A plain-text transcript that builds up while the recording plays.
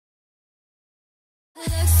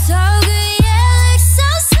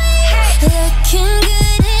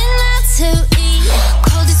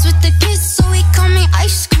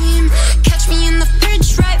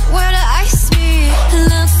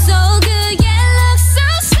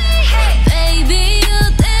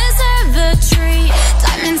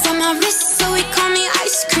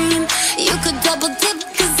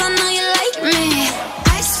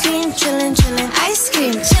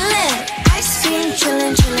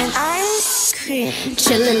cream.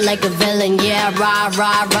 Chillin' like a villain, yeah, rah,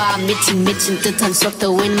 rah, rah. 미친 듯한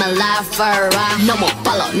속도 in my life, alright. 너무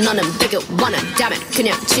빨라, 너는 되게 원한 다면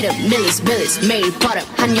그냥 치름, millies, 매일 버릇.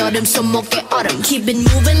 한여름 손목에 얼음. Keep it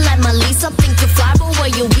moving like my Lisa. Think you fly, but where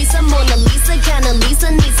you visa? Mona Lisa, kinda Lisa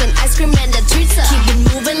needs an ice cream and a treat. Keep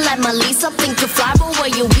it moving like my Lisa. Think you fly, but where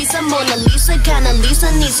you visa? Mona Lisa, kinda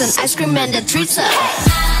Lisa needs an ice cream and a treat.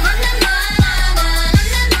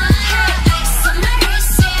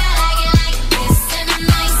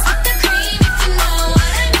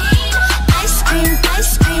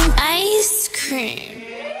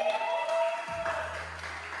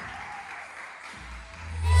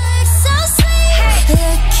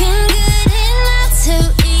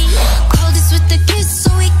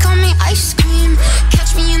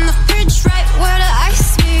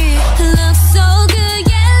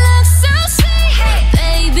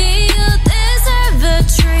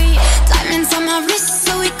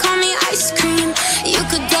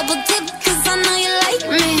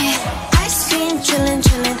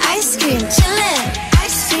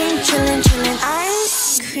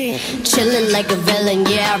 Chillin' like a villain,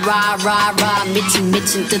 yeah, rah, rah, rah.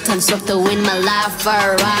 미친 듯한 속도 in my life,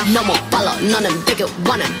 alright. 너무 빨라, 너는 되게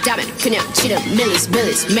원한 다면 그냥 치름, millies,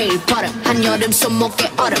 매일 버릇. 한여름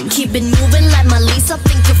손목에 얼음. Keep it moving like my Lisa.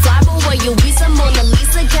 Think you fly, but where you visa? Mona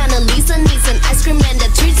Lisa, kinda Lisa needs an ice cream and a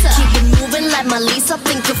treat. Keep it moving like my Lisa.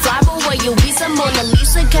 Think you fly, but where you visa? Mona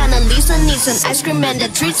Lisa, kinda Lisa needs an ice cream and a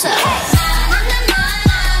treat.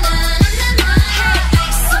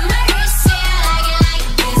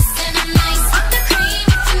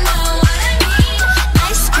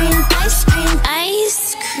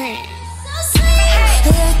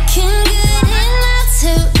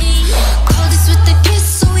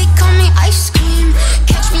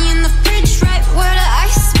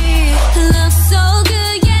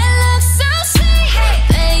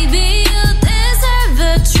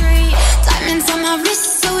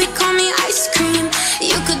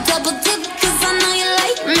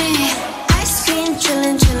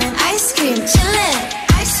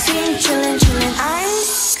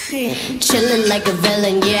 Chillin' like a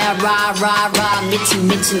villain, yeah, rah, rah, rah.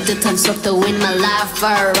 미친 듯한 속도 in my life,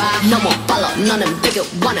 alright. 너무 빨라, 너는 되게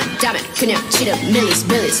원한 다면 그냥 치름, millies,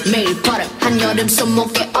 매일 버릇. 한여름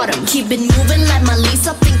손목에 얼음. Keep it moving like my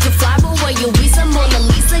Lisa. Think you fly, but where you visa? Mona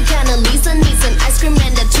Lisa, kinda Lisa needs an ice cream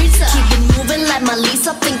and a treat. Keep it moving like my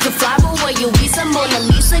Lisa. Think you fly, but where you visa? Mona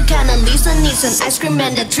Lisa, kinda Lisa needs an ice cream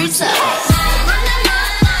and a treat.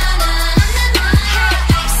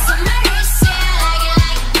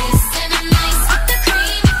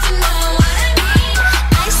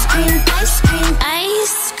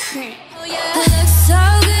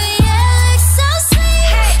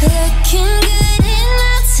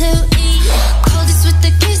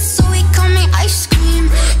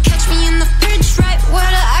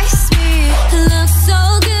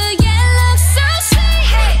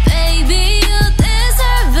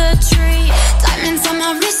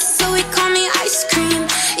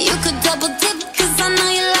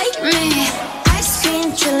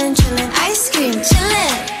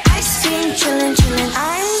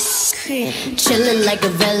 Chillin' like a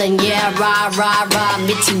villain, yeah, rah, rah, rah.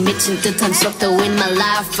 미친 듯한 속도 in my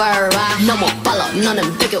life, alright. 너무 빨라,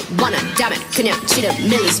 너는 되게 원한 다면 그냥 치름,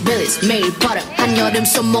 millies, 매일 버릇. 한여름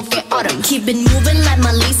손목에 얼음. Keep it moving like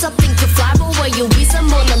my Lisa. Think you fly, but where you visa?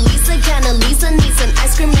 Mona Lisa, kinda Lisa needs an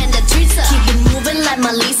ice cream and a treat. Keep it moving like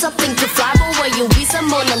my Lisa. Think you fly, but where you visa?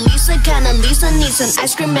 Mona Lisa, kinda Lisa needs an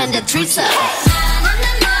ice cream and a treat.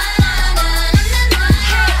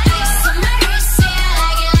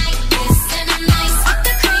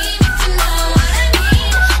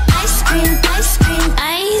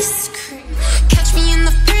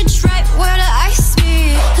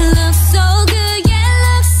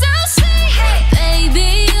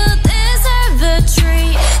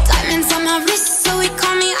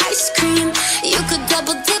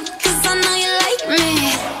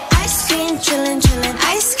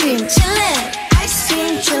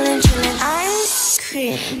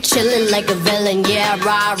 Chillin' like a villain, yeah,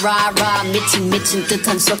 rah, rah, rah. 미친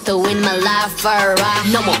듯한 속도 in my life,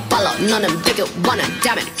 alright. 너무 빨라, 너는 되게 원한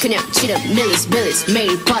다면 그냥 치름, millies,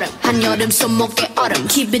 매일 버릇. 한여름 손목에 얼음.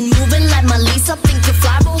 Keep it moving like my Lisa. Think you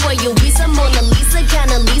fly, but where you visa? Mona Lisa,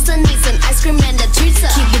 kinda Lisa needs an ice cream and a treat.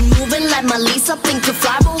 Keep it moving like my Lisa. Think you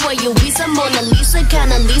fly, but where you visa? Mona Lisa,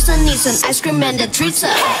 kinda Lisa needs an ice cream and a treat.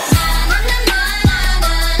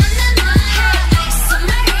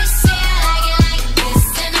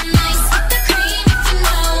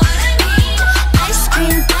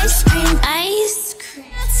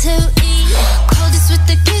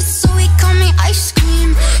 Ice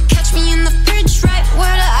cream, catch me in the fridge right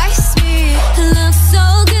where the ice be.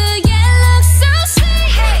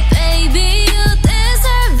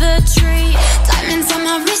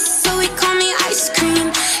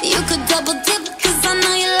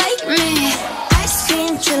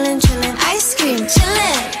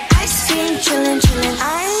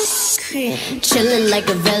 chillin' like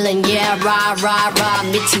a villain, yeah, rah, rah, rah.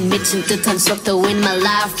 미친 듯한 속도 in my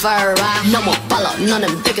life, alright. 너무 빨라,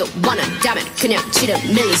 너는 되게 원한다면 그냥 치른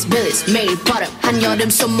밀리스 매일 버릇 한여름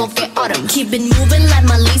손목에 얼음. Keep it moving like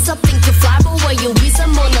my Lisa, think you fly, but where you visa?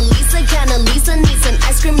 Mona Lisa, kinda Lisa, needs an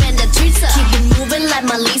ice cream and a treat. Keep it moving like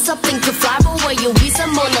my Lisa, think you fly, but where you visa?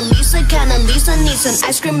 Mona Lisa, kinda Lisa, needs an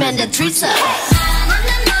ice cream and a treat.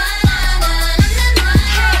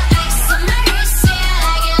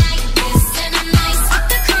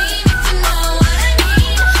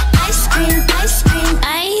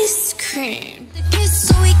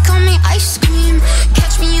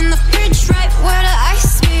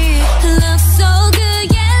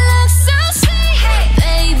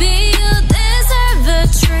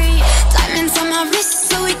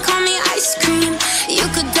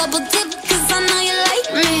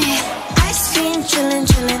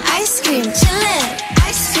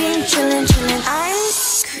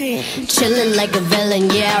 Chillin' like a villain,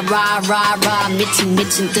 yeah, rah, rah, rah. 미친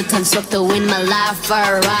듯한 속도 in my life,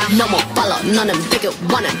 alright. 너무 빨라, 너는 되게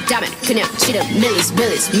원한다면 그냥 치른 밀리스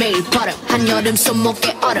매일 버릇 한여름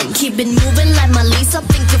손목에 얼음. Keep it moving like my Lisa,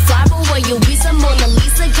 think you fly, but where you visa? Mona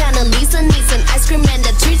Lisa, kinda Lisa, needs an ice cream and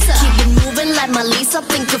a treat. Keep it moving like my Lisa,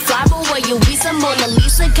 think you fly, but where you visa? Mona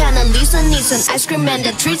Lisa, kinda Lisa, needs an ice cream and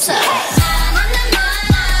a treat.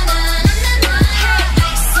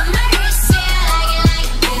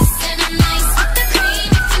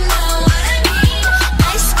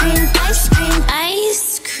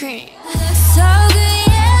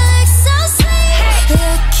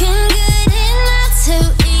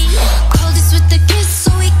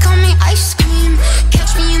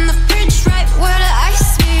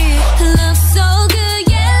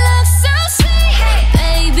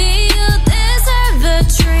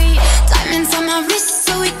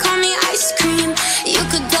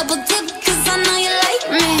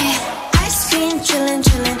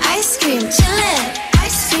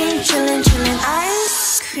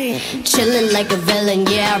 Chillin' like a villain,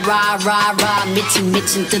 yeah, rah, rah, rah.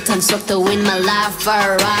 미친 듯한 속도 in my life,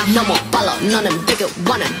 alright. 너무 빨라, 너는 되게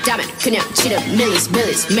원한다면 그냥 치른 밀리스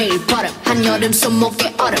매일 버릇 한여름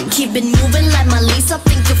손목에 얼음. Keep it moving like my Lisa,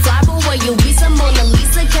 think you fly, but where you visa? Mona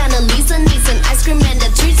Lisa, kinda Lisa, needs an ice cream and a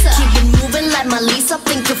treat. Keep it moving like my Lisa,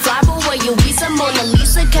 think you fly, but where you visa? Mona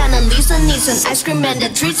Lisa, kinda Lisa, needs an ice cream and a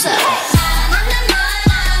treat.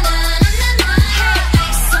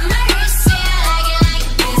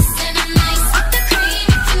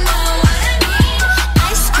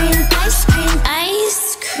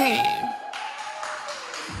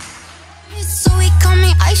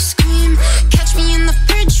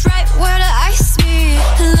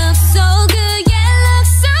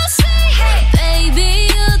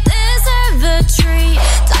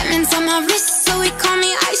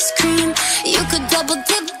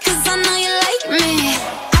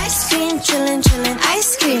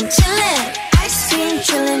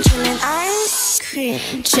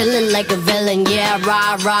 Chillin' like a villain, yeah,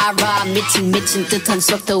 rah, rah, rah. 미친 듯한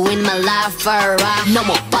속도 in my life, alright.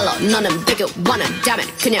 너무 빨라, 너는 되게 원한다면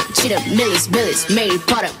그냥 치른 밀리스 매일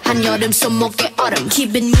버릇 한여름 손목에 얼음.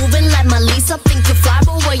 Keep it moving like my Lisa, think you fly,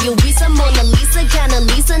 but where you visa? Mona Lisa, kinda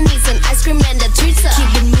Lisa, needs an ice cream and a treat.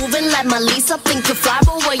 Keep it moving like my Lisa, think you fly,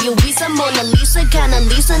 but where you visa? Mona Lisa, kinda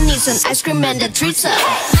Lisa, needs an ice cream and a treat.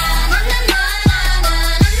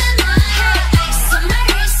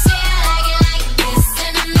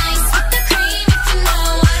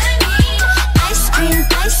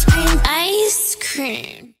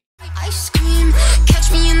 Ice cream,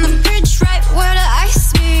 catch me in the fridge right where the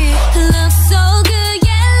ice be. Looks so good,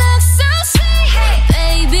 yeah, looks so sweet.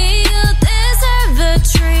 Hey, baby, you deserve a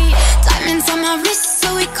treat. Diamonds on my wrist,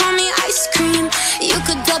 so we call me ice cream. You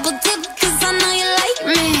could double dip, cause I know you like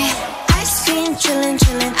me. Ice cream, chillin',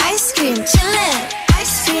 ice cream, chillin'.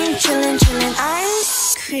 Ice cream, chillin',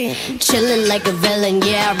 ice cream. Chillin' like a villain,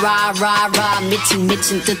 yeah, rah, rah, rah.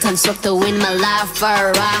 미친 듯한 속도 in my life,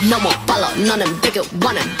 alright. 너무 빨라, 너는 되게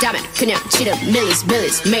원한다면 그냥 치른 밀리스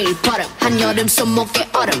매일 버릇 한여름 손목에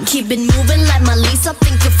얼음. Keep it moving like my Lisa,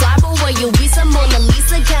 think you fly, but where you visa? Mona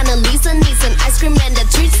Lisa, kinda Lisa, needs an ice cream and a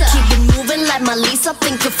treat. Keep it moving like my Lisa,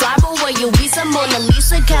 think you fly, but where you visa? Mona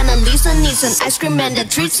Lisa, kinda Lisa, needs an ice cream and a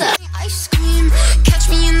treat. Ice cream, catch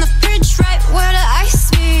me in the fridge right where the ice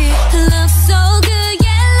be. Looks so good,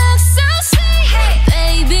 yeah, looks so sweet.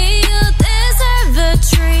 Hey, baby, you deserve a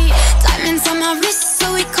treat. Diamonds on my wrist,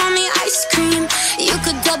 so we call me ice cream. You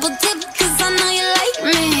could double dip, cause I know you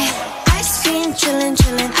like me. Ice cream, chillin',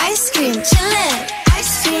 ice cream, chillin'.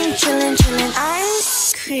 Ice cream, chillin',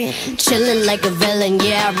 ice cream. chillin' like a villain,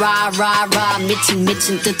 yeah, rah, rah, rah.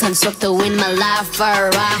 미친 듯한 속도 in my life,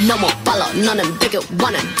 너무 빨라, 너는 되게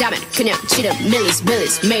원한다면 그냥 치름, millies,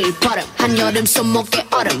 매일 버릇. 한여름 손목에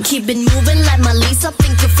얼음. Keep it moving like my Lisa,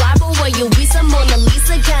 think you fly, but where you visa? Mona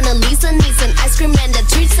Lisa, kinda Lisa, needs an ice cream and a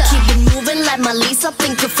treat. Keep it moving like my Lisa,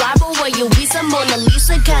 think you fly, but where you visa? Mona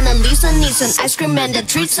Lisa, kinda Lisa, needs an ice cream and a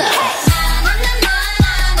treat.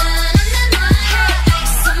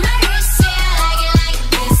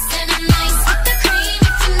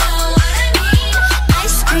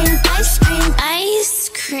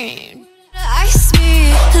 Ice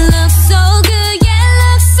cream looks so good, yeah,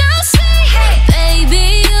 looks so sweet. Hey,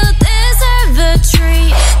 baby, you deserve a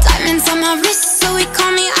treat. Diamonds on my wrist, so we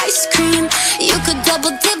call me ice cream. You could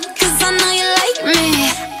double dip, cause I know you like me.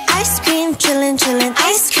 Ice cream, chillin', chillin',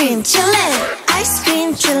 ice cream, chillin'. Ice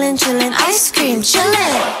cream, chillin', chillin', ice cream,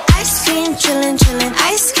 chillin'. Ice cream, chillin', chillin',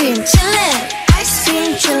 ice cream, chillin'. Ice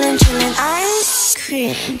cream, chillin', chillin', ice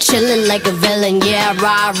cream. Chillin' like a villain, yeah,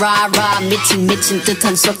 rah, rah, rah. 미친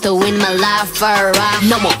듯한 속도 in my life,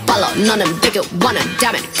 너무 빨라, 너는 되게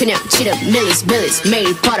원한다면 그냥 치름, millies,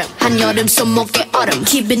 매일 버릇. 한여름 손목에 얼음.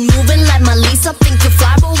 Keep it moving like my Lisa, think you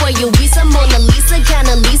fly, but where you visa? Mona Lisa,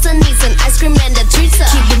 kinda Lisa, needs an ice cream and a treat.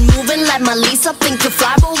 Keep it moving like my Lisa, think you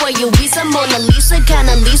fly, but where you visa? Mona Lisa,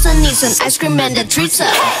 kinda Lisa, needs an ice cream and a treat.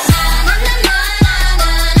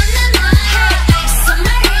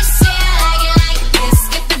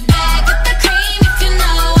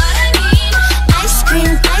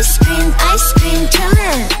 Ice cream,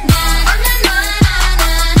 chillin'.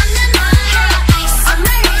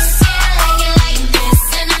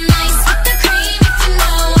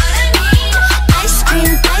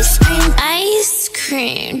 Ice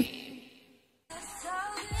cream.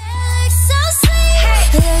 So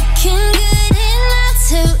sweet, looking good enough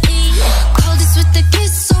to eat. Coldest with the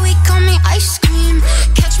kids, so we call me ice cream.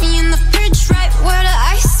 Catch me in the fridge, right where the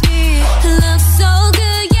ice be. Looks so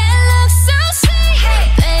good, yeah, looks so sweet.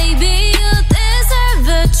 Hey, baby, you deserve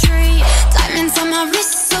a treat. Diamonds on my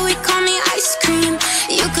wrist, so we call me ice cream.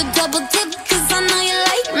 You could double dip, cause I know you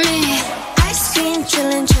like me. Ice cream,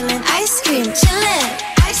 chillin', chillin', ice cream, chillin'.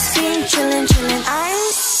 Ice cream, chillin', chillin',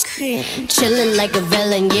 ice cream. Chillin' like a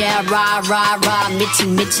villain, yeah, rah, rah, rah.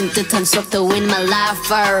 미친 듯한 속도 in my life,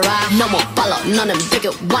 너무 빨라, 너는 되게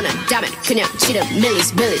원한다면 그냥 치름,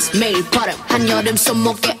 millies, 매일 버릇. 한여름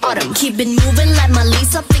손목에 얼음. Keep it moving like my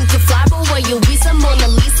Lisa, think you fly, but where you visa? Mona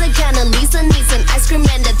Lisa, kinda Lisa, needs an ice cream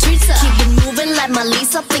and a treat. Keep it moving like my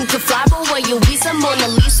Lisa, think you fly, but where you visa? Mona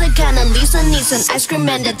Lisa, kinda Lisa, needs an ice cream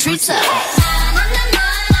and a treat.